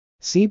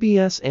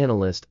CBS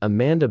analyst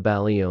Amanda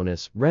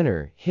Balionis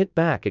Renner hit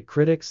back at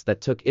critics that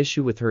took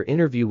issue with her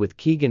interview with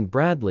Keegan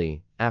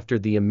Bradley after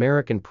the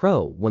American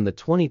pro won the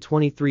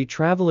 2023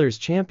 Travelers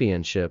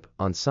Championship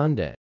on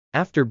Sunday.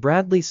 After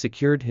Bradley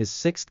secured his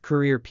sixth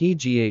career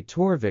PGA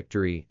Tour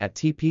victory at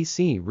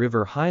TPC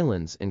River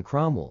Highlands in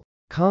Cromwell,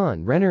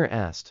 Renner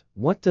asked,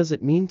 "What does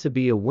it mean to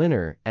be a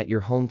winner at your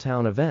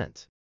hometown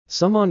event?"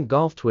 Some on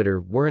golf Twitter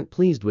weren't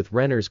pleased with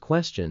Renner's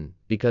question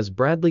because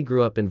Bradley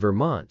grew up in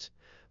Vermont,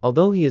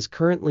 although he is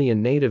currently a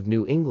native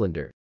New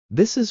Englander.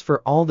 "This is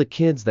for all the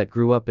kids that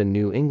grew up in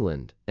New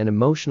England," an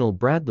emotional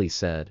Bradley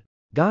said.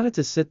 "Got it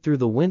to sit through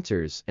the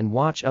winters and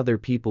watch other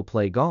people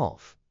play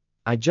golf.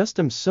 I just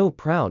am so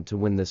proud to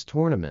win this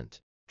tournament.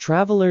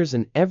 Travelers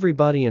and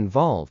everybody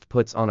involved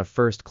puts on a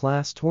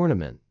first-class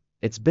tournament.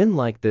 It's been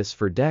like this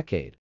for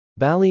decades."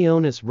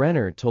 Balionis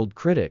Renner told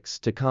critics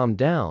to calm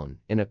down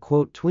in a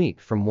quote tweet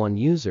from one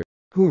user,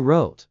 who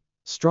wrote,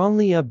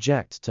 "Strongly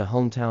object to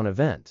hometown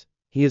event.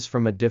 He is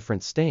from a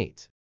different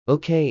state."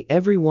 "Okay,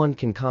 everyone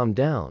can calm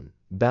down,"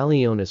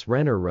 Balionis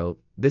Renner wrote.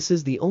 "This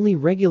is the only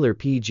regular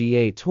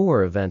PGA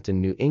Tour event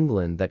in New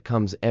England that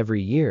comes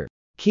every year.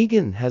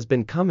 Keegan has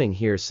been coming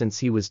here since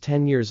he was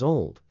 10 years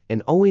old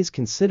and always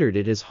considered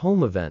it his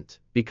home event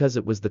because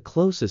it was the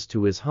closest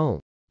to his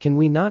home. Can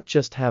we not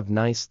just have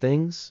nice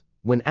things?"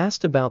 When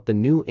asked about the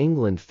New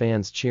England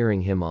fans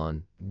cheering him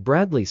on,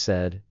 Bradley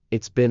said,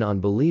 "It's been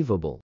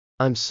unbelievable.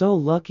 I'm so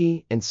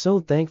lucky and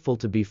so thankful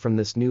to be from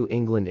this New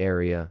England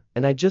area,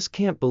 and I just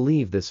can't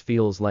believe this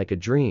feels like a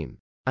dream.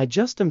 I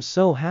just am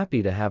so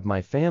happy to have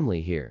my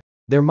family here.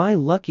 They're my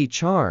lucky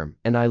charm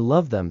and I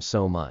love them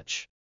so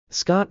much."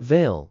 Scott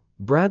Vail,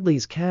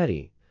 Bradley's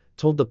caddy,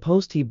 told the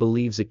Post he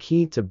believes a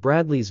key to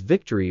Bradley's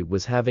victory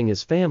was having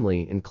his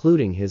family,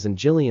 including his and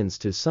Jillian's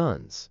two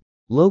sons,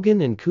 Logan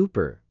and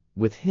Cooper,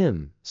 with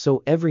him,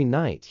 so every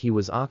night he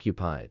was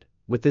occupied,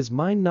 with his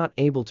mind not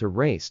able to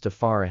race too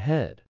far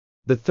ahead.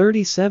 The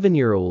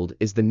 37-year-old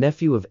is the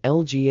nephew of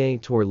LGA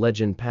Tour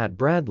legend Pat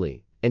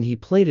Bradley, and he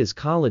played his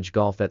college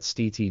golf at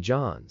St.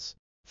 John's.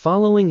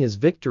 Following his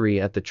victory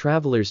at the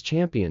Travelers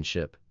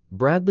Championship,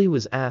 Bradley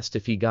was asked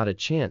if he got a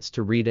chance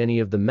to read any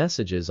of the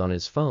messages on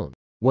his phone.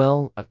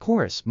 "Well, of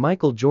course,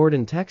 Michael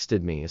Jordan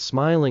texted me," a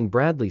smiling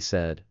Bradley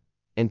said,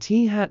 "and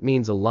T-Hat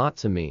means a lot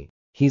to me.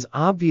 He's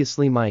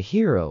obviously my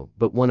hero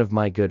but one of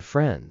my good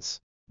friends."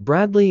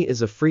 Bradley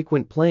is a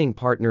frequent playing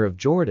partner of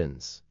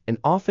Jordan's and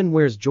often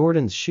wears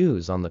Jordan's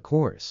shoes on the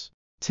course.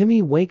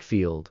 "Timmy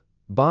Wakefield,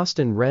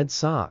 Boston Red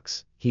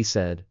Sox," he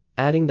said,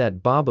 adding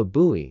that Baba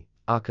Booey,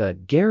 aka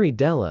Gary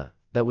Della,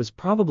 that was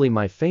probably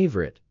my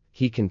favorite.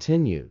 He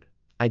continued,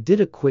 "I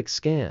did a quick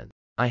scan.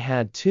 I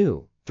had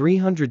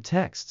 300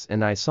 texts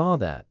and I saw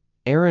that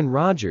Aaron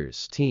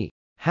Rodgers'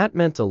 T-Hat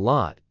meant a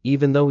lot,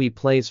 even though he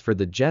plays for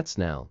the Jets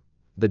now."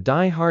 The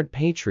die-hard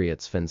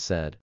Patriots fan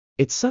said,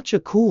 "It's such a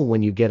cool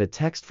when you get a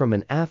text from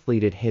an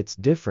athlete. It hits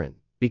different,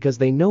 because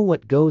they know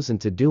what goes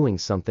into doing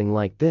something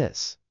like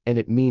this, and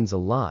it means a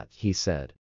lot," he said.